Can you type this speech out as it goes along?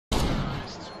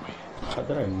How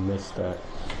did I miss that?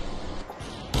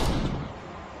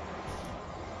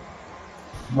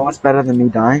 You know what's better than me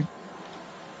dying?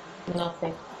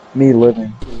 Nothing. Me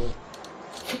living.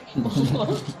 You're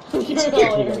Okay,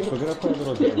 guys, we're gonna play a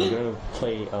little game. We're gonna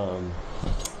play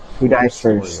Who dies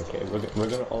story. first? Okay, we're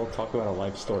gonna all talk about a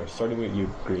life story, starting with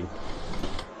you, Green.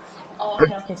 Oh,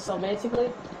 okay. So basically,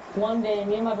 one day,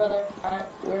 me and my brother,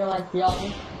 we were like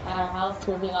young at our house.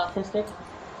 We were being autistic.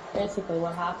 Basically,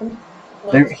 what happened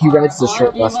was He rides the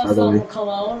short bus, by the way.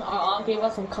 cologne. Our aunt gave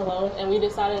us some cologne, and we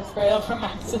decided to spray up our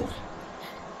houses.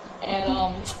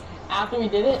 And after we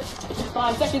did it,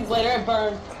 5 seconds later, it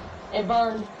burned. It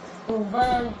burned. It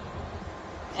burned.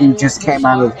 He just came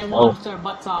out of. And washed our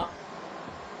butts off.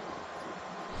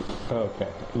 Okay,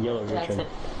 yellow, your turn.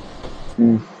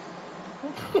 Mm.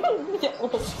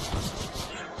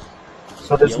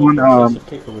 So this Yellow, one,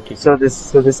 so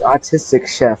this autistic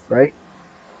chef, right?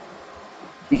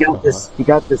 He got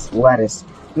this lettuce.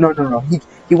 No.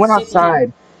 He went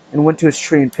outside and went to his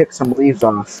tree and picked some leaves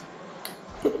off.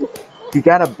 He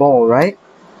got a bowl, right?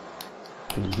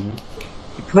 Mm-hmm.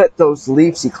 He put those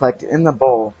leaves he collected in the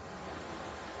bowl.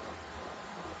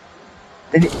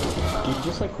 And do you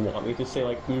just like want me to say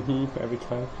like every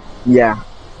time? Yeah.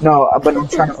 No, but I'm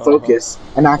trying to focus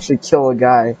and actually kill a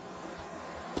guy.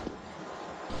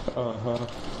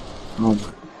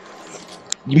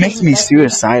 It makes me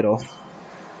suicidal.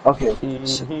 Okay.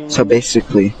 So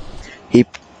basically,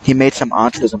 he made some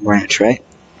autism ranch, right?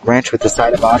 Ranch with the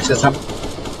side of autism.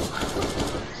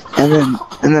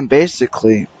 And then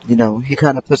basically, you know, he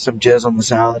kind of put some jizz on the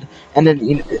salad, and then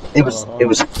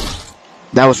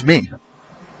that was me.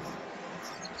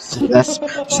 So that's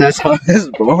how it was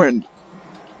born.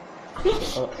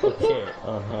 Okay.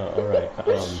 Alright.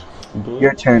 Blue.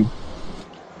 Your turn.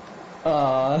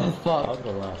 Fuck. I'll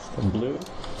go last. Blue.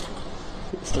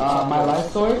 My life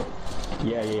story?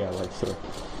 Yeah, life story.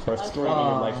 Or a story in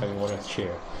your life that you want to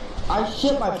share. I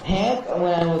shit my pants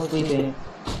when I was sleeping.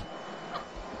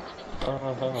 That's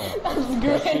That's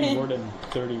great. more than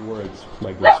 30 words,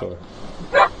 my good sword.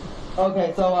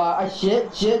 Okay, so I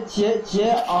shit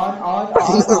on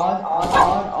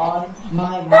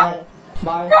my bed.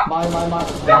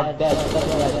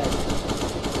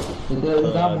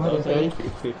 Is that more than 30?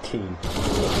 15.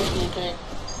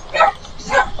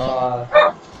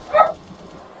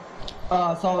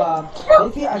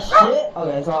 Basically I shit.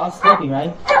 Okay, so I was sleeping,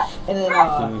 right? And then I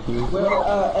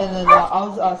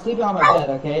was sleeping on my bed.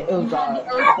 Okay, it was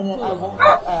and then I woke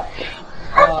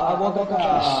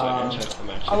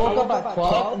up at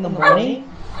 12 in the morning.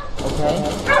 Okay,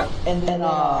 and then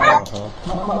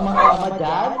my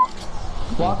dad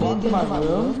walked into my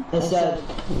room and said,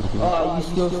 "You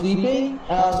still sleeping?"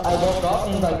 And I woke up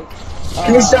and he's like,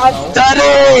 Can you stop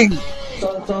studying?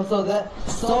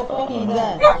 So fucking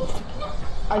then,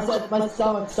 I said my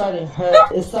stomach's starting to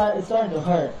hurt. It's starting to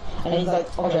hurt, and he's like,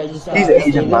 "Okay, just He's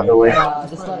Asian, by the way.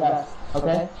 just let rest,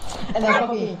 okay?" And then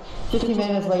fucking 15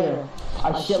 minutes later,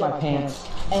 I shit my pants,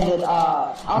 and then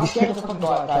I was scared to fucking go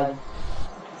outside.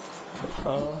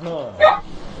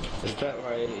 Is that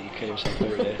why you cut yourself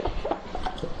every day?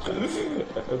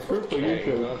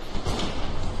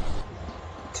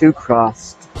 Two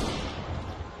crossed.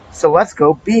 So let's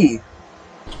go B.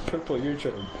 Purple, your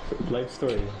turn. Life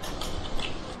story.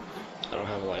 I don't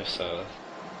have a life, so...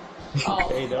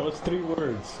 Okay, that was 3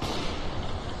 words.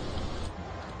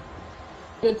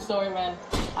 Good story, man.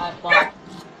 I applaud.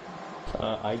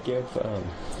 I give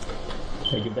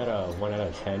that a 1 out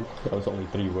of 10. That was only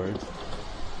 3 words.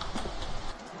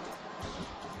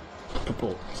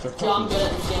 Purple, start So I'm talking.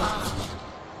 good at this game.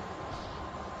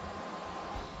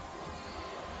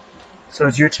 So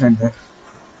it's your turn then.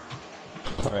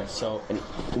 Alright, so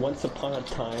once upon a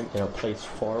time in a place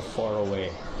far, far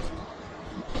away.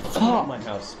 Oh, my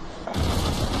house.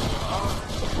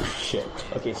 Shit.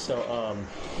 Okay, so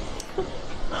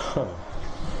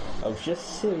I was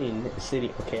just sitting.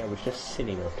 Okay, I was just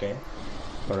sitting. Okay,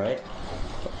 all right.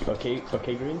 Okay,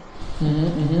 Green.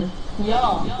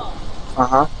 Yo.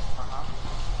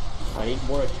 I need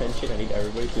more attention. I need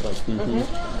everybody to like.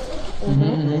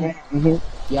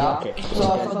 Yeah. Okay.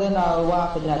 So then what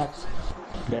happened next?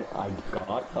 Then I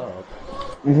got up.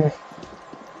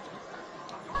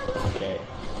 Okay.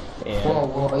 And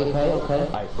Okay.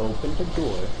 I opened the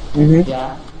door.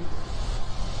 Yeah.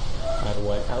 I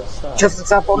went outside. Justin,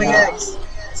 stop holding eggs.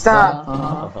 Stop.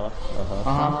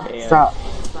 And Stop.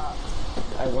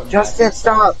 I went Justin, back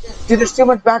stop. Dude, there's too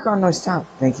much background noise. Stop.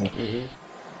 Thank you.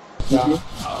 Yeah.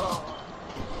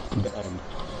 Then,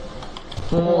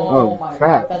 Oh, my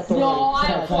crap. God, that's Yo, so I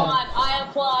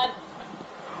applaud.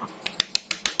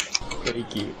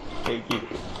 thank you.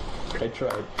 I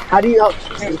tried. How do you?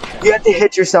 Dude, you have to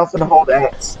hit yourself and hold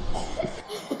X.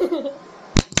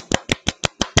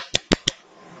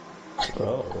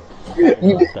 Oh.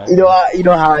 You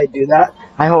know how I do that?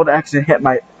 I hold X and hit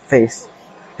my face.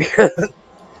 Because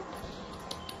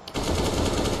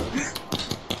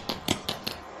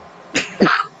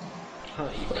Huh,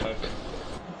 you cuck.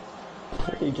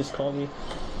 What did you just call me?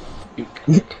 You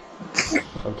cuck.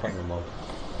 I'm talking to Mom.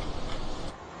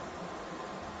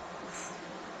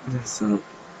 so,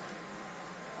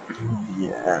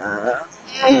 yeah.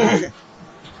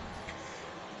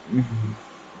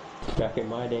 Back in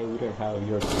my day, we didn't have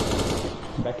your.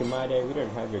 Back in my day, we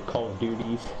didn't have your Call of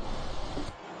Duties.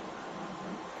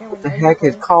 What the heck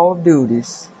is Call of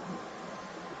Duties?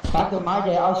 Back in my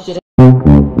day, I was shitting